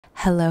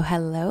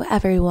Hello,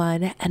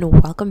 everyone,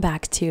 and welcome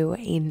back to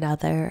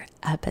another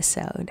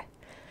episode.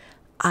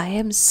 I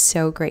am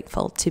so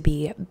grateful to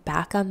be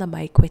back on the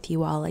mic with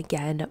you all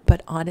again,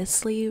 but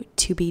honestly,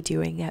 to be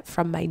doing it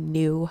from my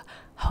new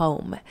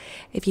home.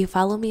 If you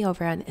follow me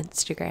over on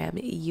Instagram,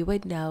 you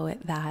would know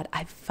that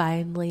I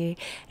finally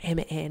am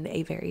in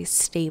a very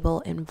stable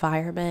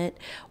environment,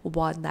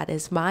 one that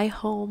is my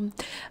home.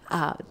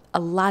 A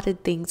lot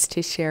of things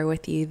to share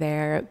with you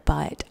there,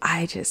 but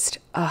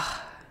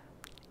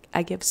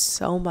I give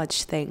so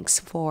much thanks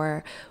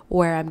for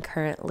where I'm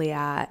currently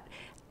at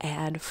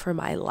and for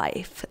my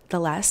life. The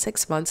last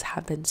 6 months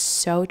have been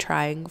so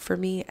trying for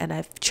me, and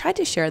I've tried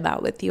to share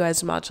that with you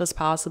as much as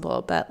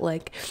possible. But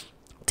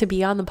to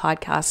be on the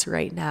podcast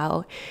right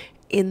now,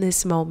 in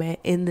this moment,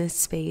 in this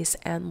space,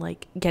 and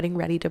getting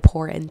ready to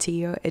pour into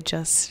you, it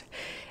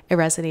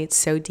resonates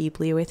so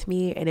deeply with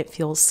me, and it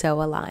feels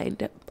so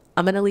aligned.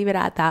 I'm going to leave it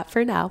at that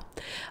for now.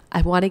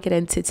 I want to get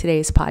into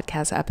today's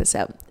podcast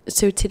episode.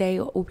 So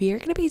today we are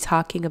going to be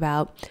talking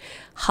about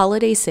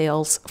holiday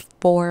sales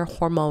for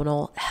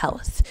hormonal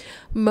health.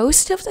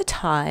 Most of the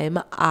time,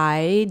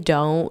 I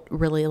don't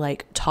really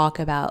talk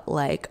about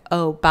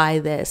oh, buy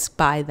this,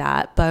 buy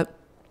that. But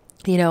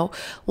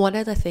one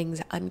of the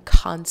things I'm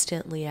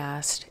constantly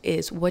asked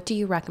is, what do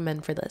you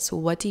recommend for this?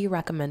 What do you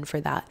recommend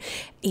for that?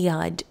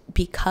 And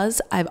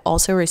because I've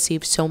also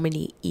received so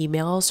many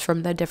emails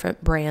from the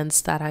different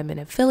brands that I'm an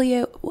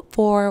affiliate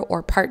for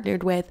or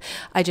partnered with,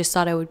 I just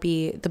thought it would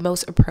be the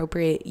most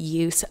appropriate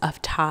use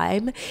of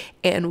time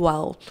and,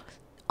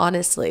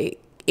 honestly,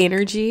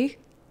 energy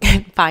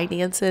and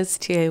finances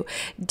to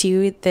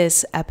do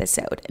this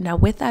episode. Now,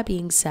 with that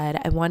being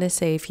said, I want to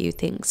say a few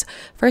things.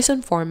 First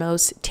and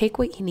foremost, take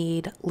what you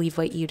need, leave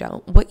what you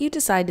don't. What you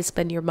decide to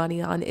spend your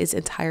money on is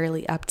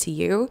entirely up to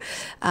you,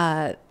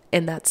 and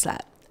that's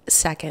that.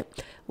 Second,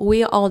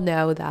 we all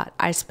know that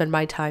I spend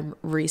my time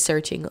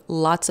researching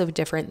lots of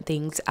different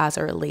things as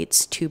it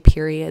relates to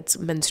periods,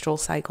 menstrual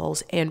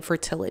cycles, and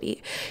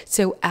fertility.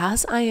 So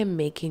as I am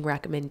making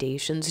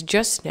recommendations,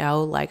 just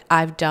know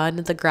I've done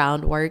the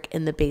groundwork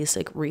and the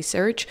basic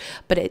research,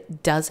 but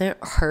it doesn't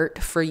hurt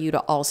for you to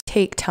also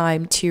take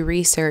time to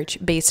research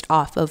based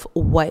off of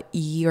what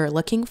you're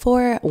looking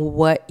for,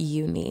 what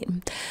you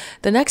need.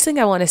 The next thing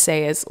I want to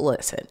say is,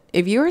 listen,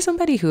 if you are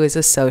somebody who is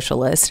a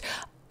socialist,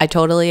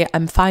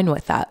 I'm fine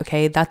with that,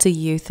 okay? That's a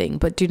you thing,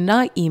 but do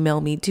not email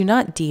me, do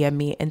not DM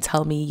me and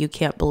tell me you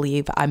can't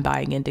believe I'm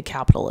buying into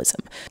capitalism.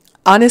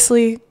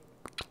 Honestly,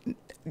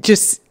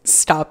 just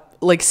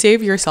stop,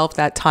 save yourself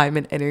that time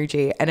and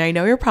energy. And I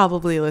know you're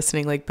probably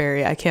listening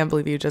Berri, I can't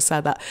believe you just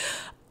said that.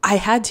 I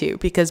had to,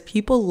 because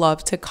people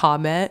love to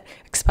comment,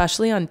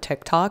 especially on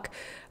TikTok,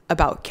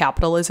 about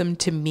capitalism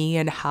to me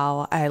and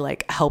how I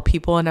help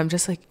people, and I'm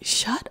just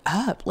shut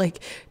up.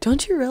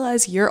 Don't you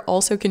realize you're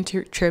also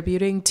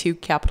contributing to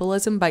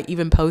capitalism by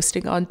even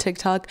posting on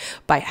TikTok,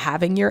 by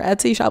having your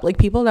Etsy shop?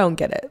 People don't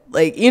get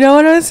it. You know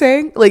what I'm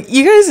saying?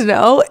 You guys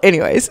know.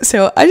 Anyways,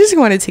 so I just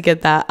wanted to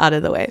get that out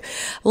of the way.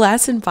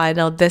 Last and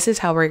final, this is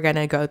how we're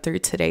gonna go through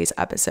today's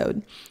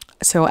episode.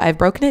 So I've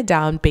broken it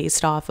down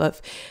based off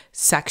of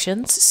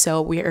sections.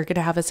 So we are going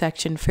to have a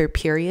section for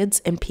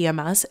periods and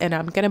PMS, and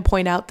I'm going to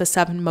point out the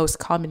 7 most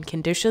common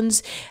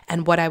conditions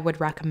and what I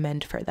would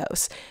recommend for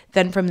those.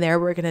 Then from there,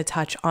 we're going to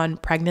touch on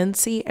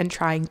pregnancy and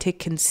trying to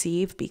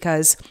conceive,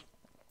 because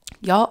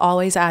y'all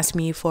always ask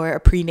me for a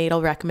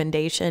prenatal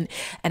recommendation,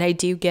 and I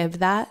do give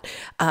that,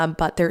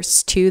 but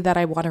there's 2 that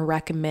I want to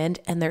recommend,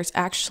 and there's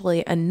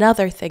actually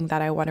another thing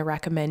that I want to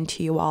recommend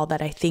to you all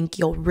that I think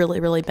you'll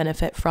really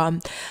benefit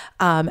from.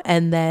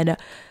 And then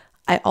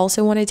I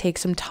also want to take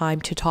some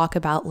time to talk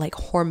about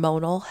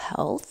hormonal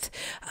health,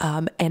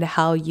 and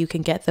how you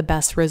can get the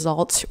best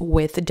results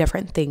with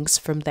different things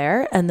from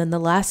there. And then the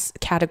last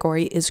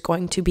category is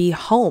going to be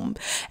home.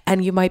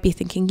 And you might be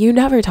thinking, you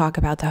never talk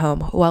about the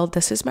home. Well,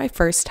 this is my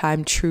first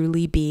time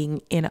truly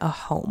being in a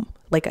home,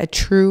 a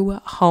true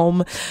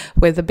home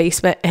with a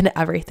basement and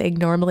everything.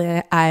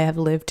 Normally I have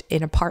lived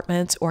in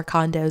apartments or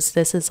condos.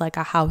 This is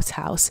a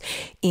house.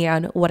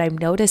 And what I'm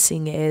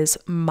noticing is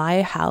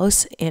my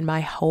house and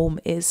my home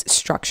is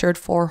structured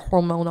for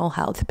hormonal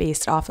health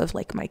based off of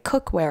my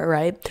cookware,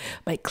 right?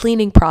 My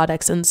cleaning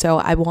products. And so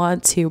I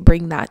want to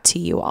bring that to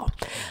you all.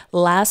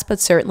 Last but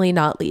certainly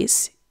not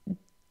least,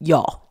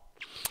 y'all,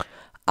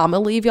 I'm gonna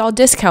leave y'all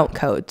discount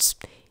codes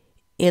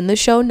in the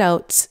show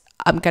notes.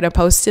 I'm going to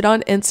post it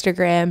on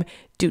Instagram.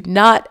 Do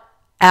not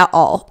at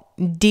all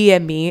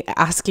DM me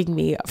asking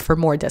me for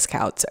more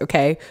discounts,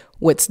 okay?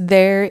 What's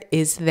there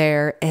is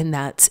there, and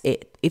that's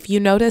it. If you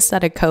notice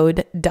that a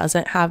code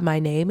doesn't have my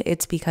name,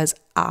 it's because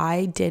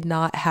I did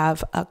not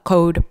have a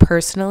code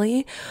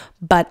personally,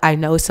 but I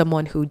know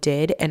someone who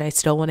did, and I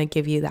still want to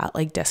give you that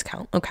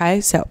discount, okay?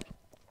 So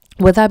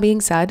with that being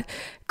said,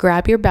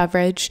 grab your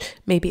beverage,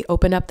 maybe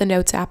open up the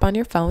notes app on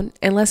your phone,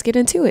 and let's get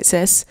into it,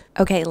 sis.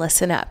 Okay,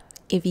 listen up.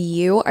 If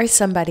you are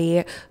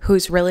somebody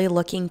who's really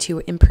looking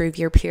to improve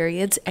your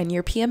periods and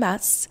your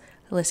PMS,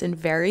 listen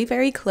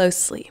very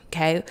closely,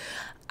 okay?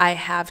 I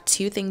have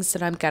two things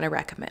that I'm going to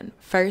recommend.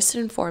 First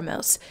and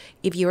foremost,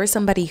 if you are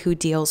somebody who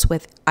deals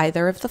with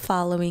either of the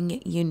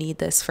following, you need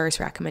this first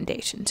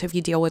recommendation. So if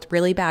you deal with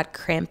really bad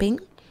cramping,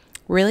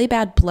 really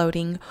bad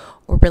bloating,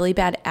 or really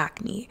bad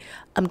acne,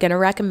 I'm going to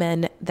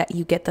recommend that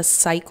you get the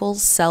Cycle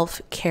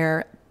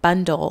Self-Care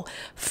Bundle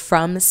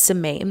from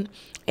Semaine.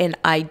 And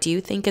I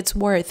do think it's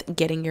worth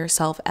getting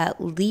yourself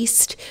at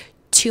least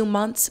 2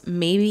 months,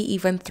 maybe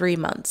even 3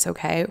 months,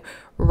 okay?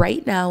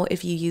 Right now,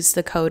 if you use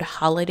the code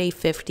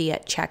HOLIDAY50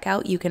 at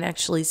checkout, you can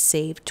actually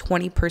save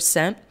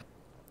 20%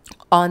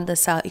 on the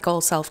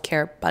Cycle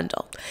Self-Care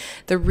Bundle.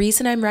 The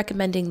reason I'm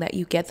recommending that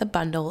you get the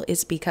bundle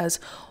is because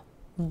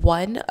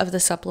one of the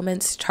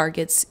supplements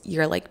targets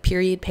your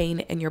period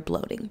pain and your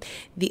bloating.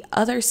 The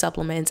other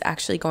supplement's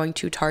actually going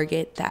to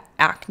target that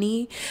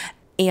acne,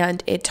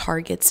 and it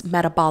targets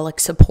metabolic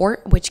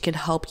support, which can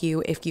help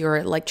you if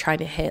you're trying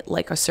to hit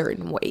a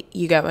certain weight.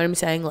 You get what I'm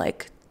saying?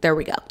 There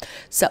we go.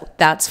 So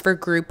that's for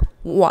group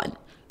 1.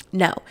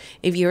 Now,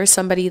 if you're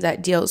somebody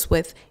that deals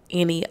with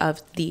any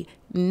of the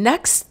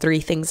next 3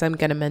 things I'm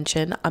going to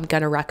mention, I'm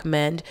going to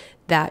recommend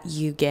that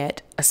you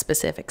get a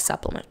specific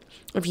supplement.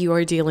 If you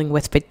are dealing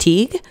with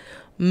fatigue,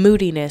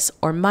 moodiness,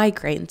 or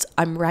migraines,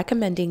 I'm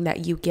recommending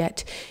that you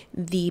get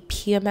the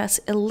PMS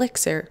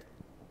Elixir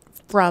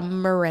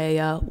from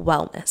Maria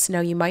Wellness. Now,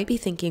 you might be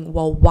thinking,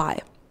 well,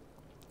 why?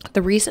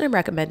 The reason I'm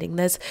recommending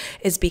this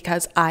is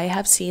because I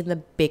have seen the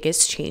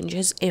biggest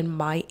changes in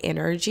my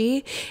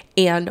energy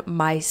and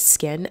my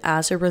skin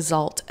as a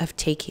result of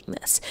taking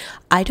this.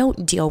 I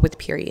don't deal with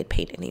period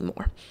pain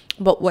anymore,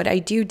 but what I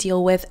do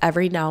deal with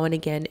every now and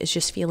again is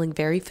just feeling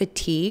very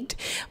fatigued,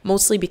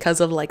 mostly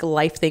because of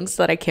life things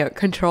that I can't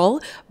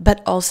control,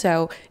 but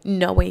also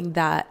knowing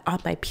that on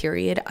my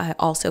period, I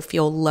also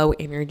feel low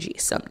energy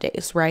some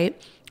days, right?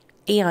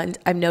 And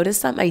I've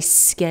noticed that my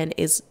skin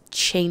is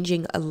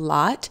changing a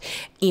lot,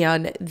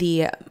 and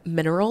the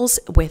minerals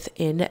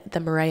within the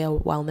Maria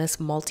Wellness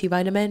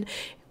multivitamin,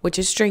 which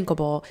is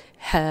drinkable,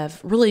 have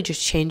really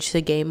just changed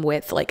the game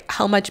with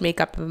how much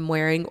makeup I'm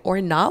wearing or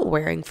not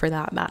wearing for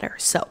that matter.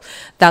 So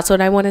that's what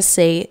I want to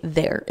say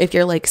there. If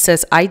you're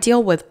sis, I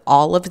deal with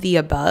all of the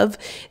above,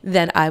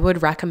 then I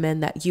would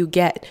recommend that you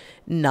get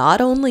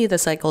not only the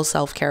Cycle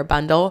Self-Care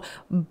Bundle,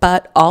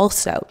 but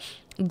also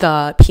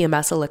the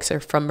PMS Elixir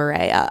from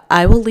Maria.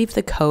 I will leave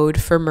the code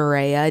for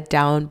Maria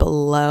down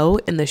below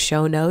in the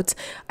show notes.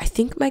 I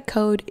think my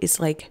code is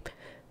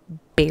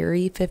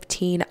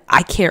Berri15.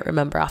 I can't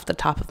remember off the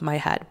top of my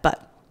head,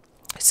 but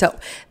so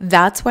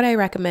that's what I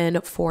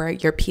recommend for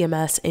your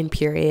PMS and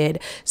period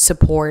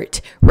support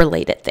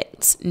related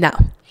things.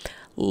 Now,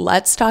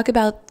 let's talk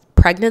about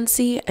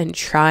pregnancy and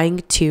trying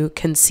to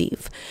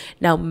conceive.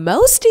 Now,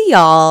 most of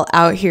y'all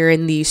out here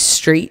in these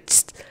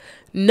streets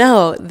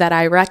know that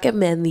I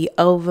recommend the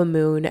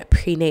Ovamoon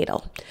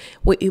prenatal.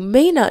 What you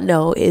may not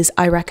know is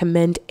I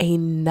recommend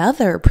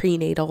another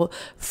prenatal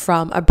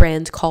from a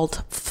brand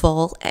called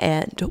Full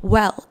and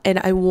Well. And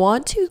I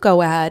want to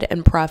go ahead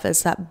and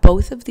preface that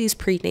both of these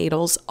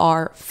prenatals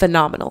are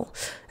phenomenal,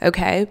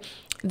 okay?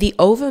 The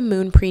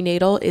Ovamoon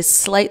prenatal is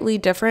slightly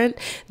different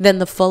than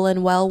the Full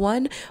and Well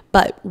one,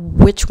 but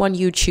which one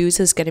you choose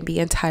is going to be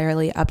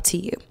entirely up to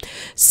you.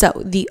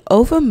 So the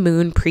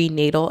Ovamoon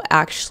prenatal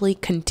actually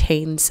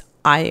contains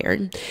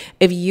iron.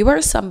 If you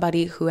are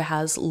somebody who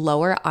has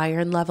lower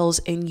iron levels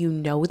and you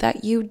know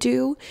that you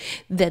do,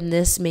 then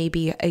this may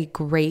be a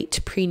great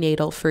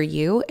prenatal for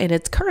you, and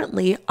it's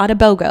currently on a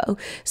BOGO.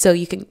 So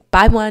you can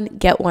buy one,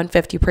 get one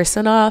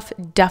 50% off.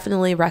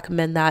 Definitely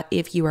recommend that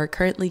if you are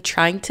currently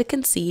trying to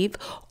conceive,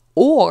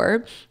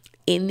 or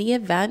in the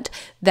event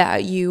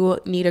that you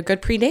need a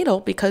good prenatal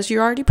because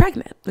you're already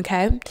pregnant,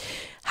 okay?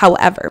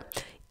 However,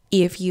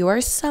 if you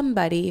are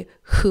somebody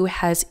who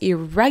has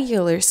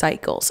irregular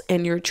cycles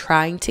and you're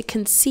trying to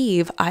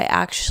conceive, I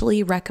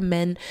actually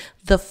recommend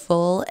the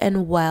Full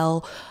and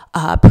Well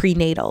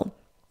prenatal.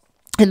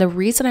 And the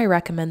reason I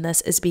recommend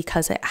this is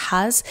because it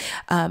has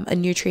a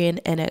nutrient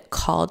in it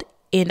called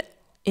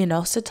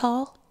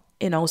inositol.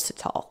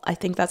 I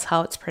think that's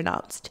how it's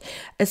pronounced.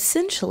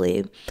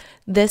 Essentially,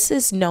 this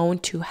is known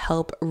to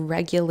help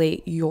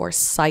regulate your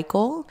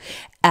cycle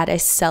at a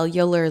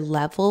cellular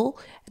level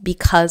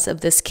because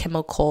of this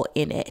chemical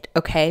in it,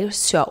 okay?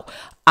 So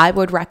I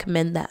would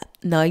recommend that.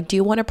 Now, I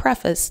do want to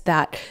preface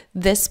that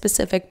this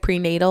specific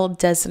prenatal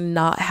does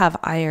not have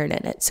iron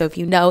in it. So if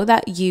you know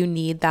that you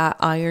need that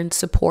iron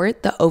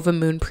support, the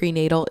Ovamoon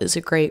prenatal is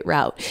a great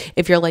route.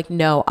 If you're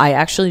no, I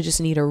actually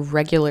just need a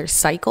regular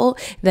cycle,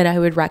 then I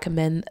would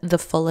recommend the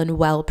Full and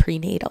Well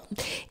prenatal.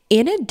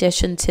 In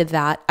addition to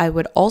that, I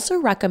would also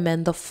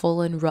recommend the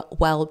Full and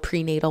Well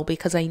prenatal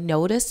because I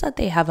noticed that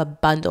they have a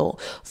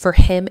bundle for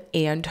him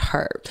and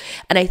her.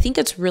 And I think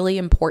it's really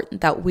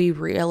important that we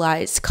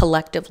realize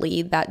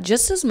collectively that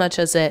just as much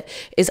as it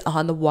is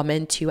on the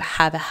woman to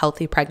have a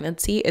healthy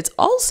pregnancy, it's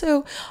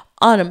also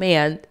on a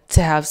man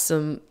to have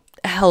some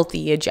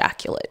healthy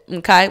ejaculate.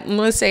 Okay, I'm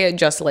gonna say it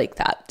just like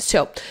that.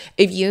 So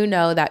if you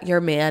know that your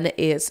man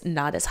is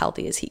not as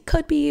healthy as he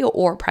could be,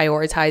 or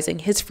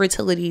prioritizing his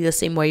fertility the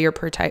same way you're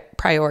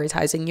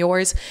prioritizing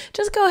yours,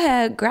 just go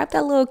ahead, grab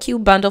that little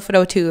cute bundle for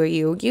the two of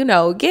you,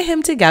 get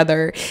him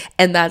together,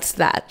 and that's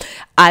that.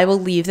 I will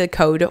leave the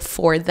code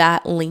for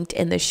that linked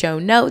in the show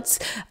notes.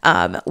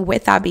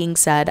 With that being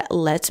said,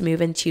 let's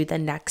move into the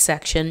next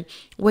section,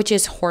 which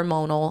is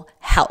hormonal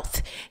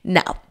health.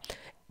 Now,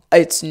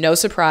 it's no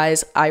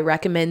surprise, I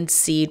recommend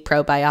seed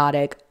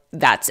probiotic.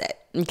 That's it,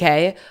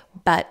 okay?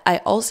 But I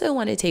also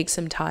want to take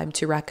some time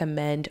to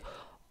recommend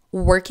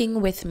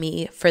working with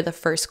me for the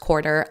first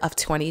quarter of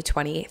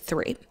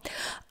 2023.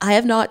 I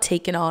have not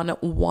taken on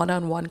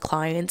one-on-one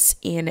clients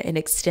in an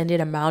extended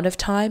amount of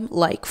time,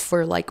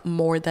 for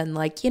more than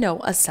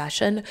a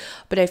session,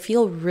 but I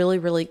feel really,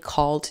 really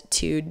called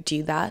to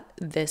do that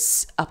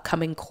this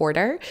upcoming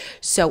quarter.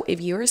 So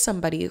if you're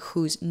somebody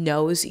who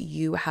knows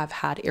you have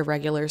had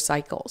irregular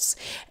cycles,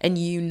 and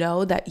you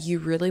know that you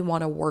really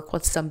want to work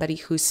with somebody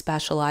who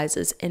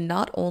specializes in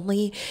not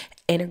only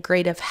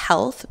integrative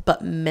health,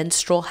 but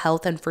menstrual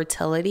health and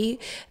fertility,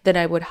 then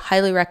I would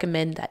highly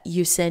recommend that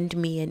you send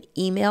me an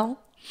email.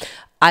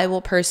 I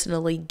will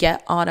personally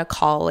get on a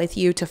call with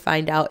you to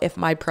find out if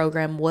my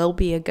program will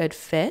be a good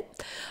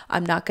fit.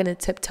 I'm not going to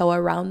tiptoe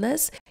around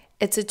this.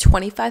 It's a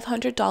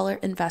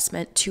 $2,500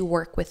 investment to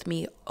work with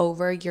me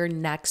over your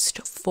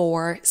next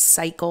 4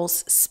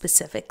 cycles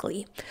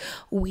specifically.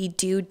 We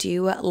do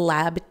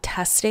lab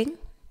testing.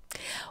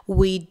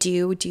 We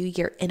do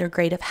your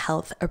integrative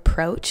health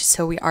approach.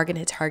 So we are going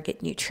to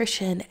target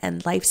nutrition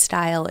and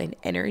lifestyle and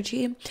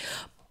energy.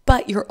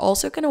 But you're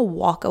also going to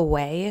walk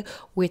away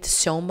with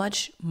so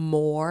much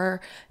more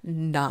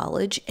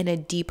knowledge and a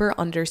deeper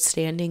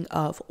understanding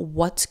of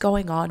what's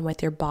going on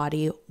with your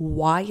body,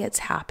 why it's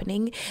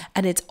happening,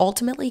 and it's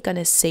ultimately going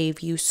to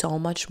save you so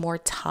much more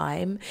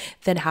time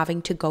than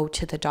having to go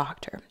to the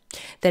doctor,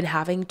 than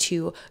having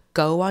to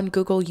go on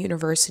Google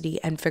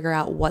University and figure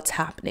out what's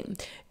happening.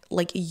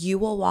 You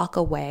will walk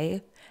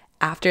away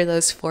after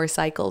those 4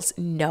 cycles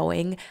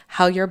knowing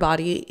how your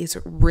body is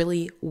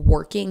really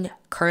working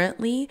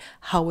currently,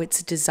 how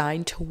it's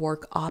designed to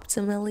work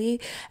optimally,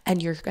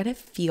 and you're going to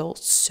feel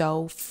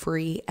so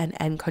free and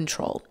in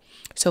control.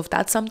 So if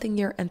that's something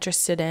you're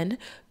interested in,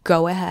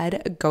 go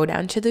ahead, go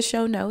down to the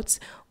show notes,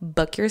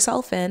 book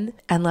yourself in,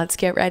 and let's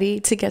get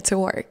ready to get to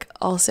work.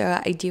 Also,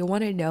 I do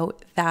want to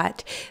note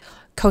that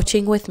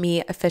coaching with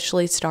me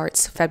officially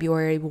starts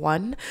February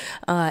 1,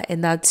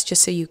 and that's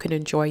just so you can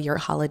enjoy your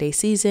holiday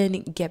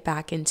season, get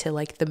back into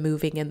the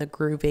moving and the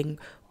grooving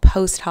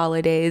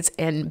post-holidays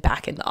and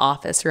back in the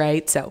office,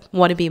 right? So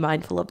want to be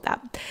mindful of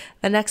that.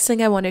 The next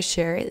thing I want to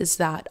share is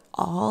that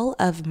all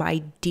of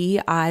my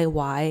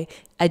DIY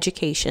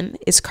education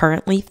is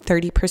currently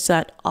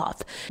 30%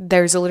 off.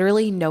 There's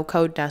literally no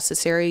code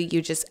necessary.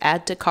 You just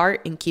add to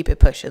cart and keep it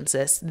pushing,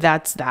 sis.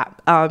 That's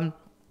that.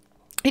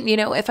 And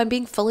if I'm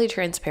being fully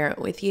transparent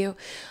with you,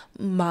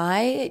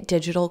 my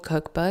digital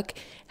cookbook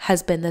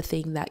has been the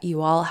thing that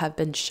you all have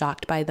been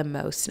shocked by the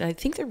most. And I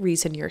think the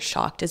reason you're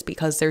shocked is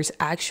because there's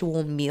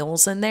actual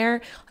meals in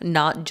there,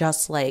 not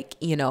just a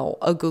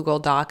Google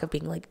Doc of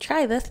being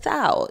try this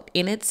out.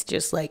 And it's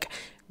just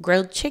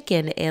grilled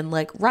chicken and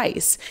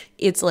rice.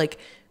 It's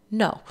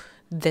no.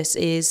 This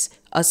is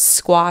a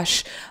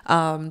squash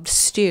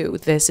stew.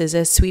 This is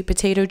a sweet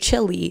potato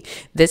chili.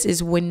 This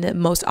is when the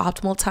most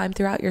optimal time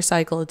throughout your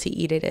cycle to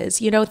eat it is.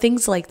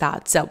 Things like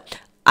that. So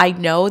I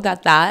know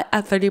that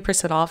at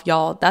 30% off,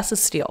 y'all, that's a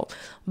steal.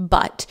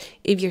 But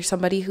if you're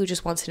somebody who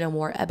just wants to know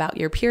more about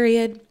your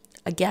period,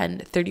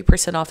 again,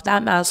 30% off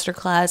that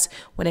masterclass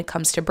when it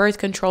comes to birth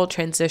control,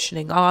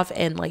 transitioning off,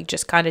 and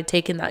just kind of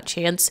taking that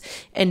chance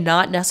and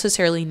not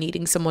necessarily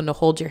needing someone to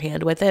hold your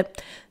hand with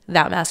it.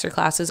 That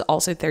masterclass is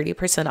also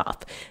 30%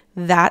 off.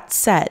 That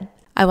said,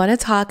 I want to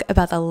talk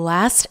about the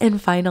last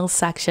and final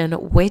section,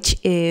 which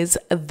is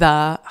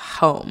the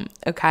home.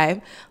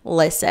 Okay.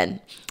 Listen,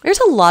 there's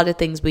a lot of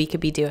things we could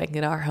be doing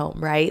in our home,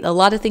 right? A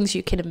lot of things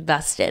you can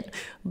invest in,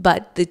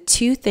 but the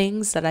 2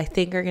 things that I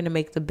think are going to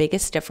make the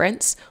biggest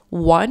difference,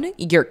 1,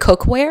 your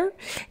cookware,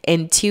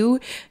 and 2,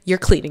 your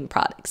cleaning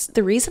products.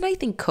 The reason I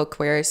think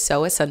cookware is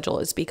so essential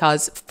is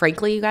because,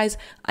 frankly, you guys,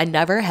 I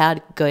never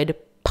had good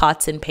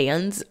pots and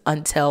pans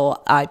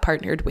until I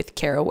partnered with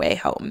Caraway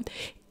Home.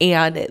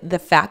 And the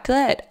fact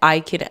that I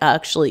can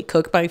actually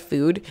cook my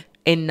food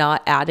and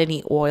not add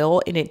any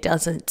oil and it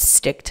doesn't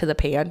stick to the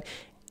pan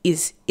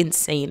is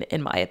insane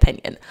in my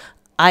opinion.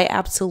 I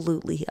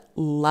absolutely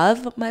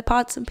love my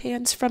pots and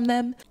pans from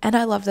them. And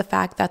I love the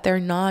fact that they're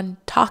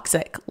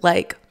non-toxic,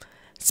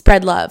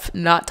 spread love,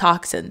 not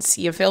toxins.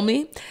 You feel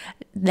me?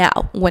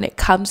 Now, when it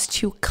comes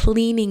to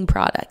cleaning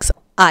products,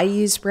 I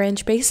use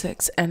Branch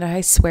Basics and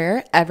I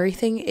swear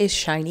everything is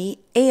shiny.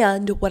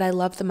 And what I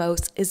love the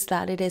most is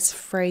that it is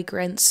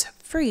fragrance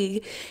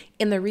free.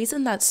 And the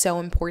reason that's so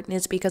important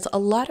is because a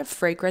lot of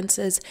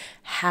fragrances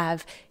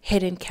have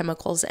hidden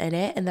chemicals in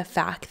it. And the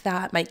fact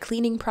that my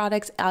cleaning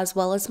products, as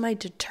well as my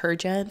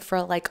detergent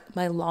for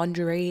my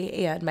laundry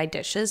and my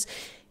dishes,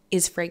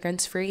 is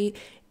fragrance free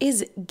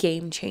is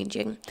game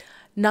changing.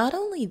 Not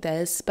only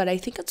this, but I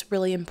think it's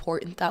really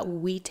important that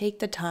we take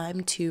the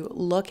time to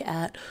look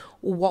at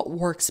what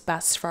works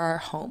best for our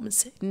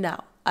homes.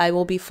 Now, I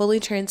will be fully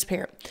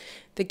transparent.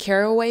 The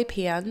Caraway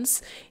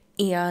pans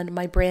and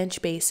my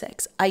Branch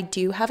Basics, I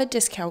do have a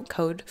discount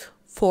code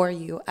for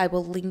you. I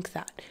will link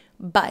that.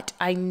 But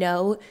I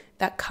know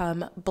that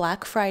come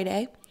Black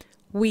Friday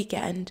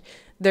weekend,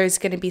 there's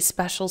going to be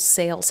special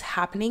sales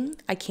happening.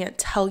 I can't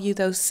tell you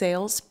those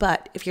sales,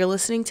 but if you're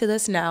listening to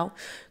this now,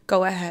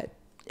 go ahead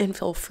and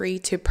feel free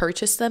to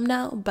purchase them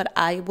now. But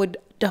I would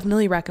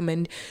definitely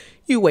recommend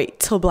you wait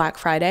till Black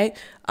Friday.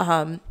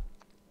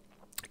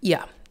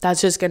 Yeah,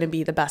 that's just going to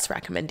be the best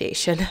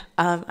recommendation.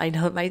 I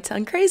know it might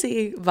sound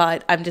crazy,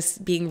 but I'm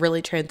just being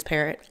really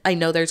transparent. I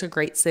know there's a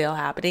great sale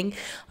happening.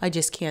 I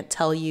just can't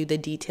tell you the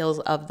details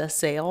of the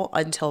sale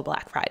until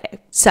Black Friday.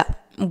 So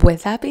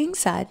with that being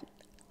said,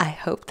 I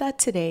hope that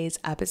today's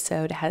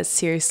episode has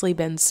seriously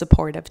been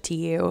supportive to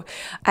you.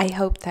 I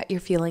hope that you're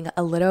feeling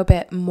a little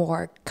bit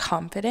more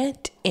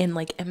confident and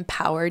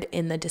empowered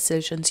in the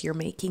decisions you're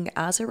making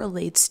as it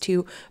relates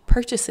to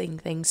purchasing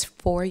things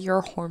for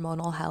your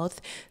hormonal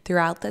health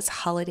throughout this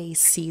holiday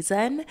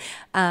season.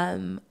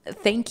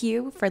 Thank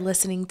you for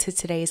listening to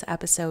today's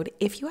episode.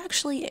 If you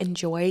actually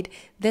enjoyed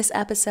this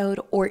episode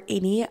or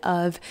any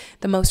of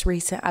the most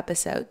recent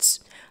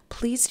episodes,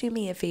 please do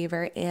me a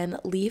favor and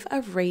leave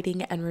a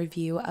rating and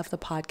review of the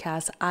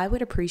podcast. I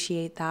would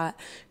appreciate that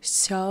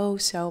so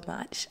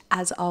much.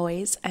 As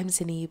always, I'm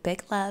sending you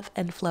big love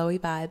and flowy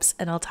vibes,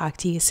 and I'll talk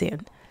to you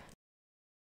soon.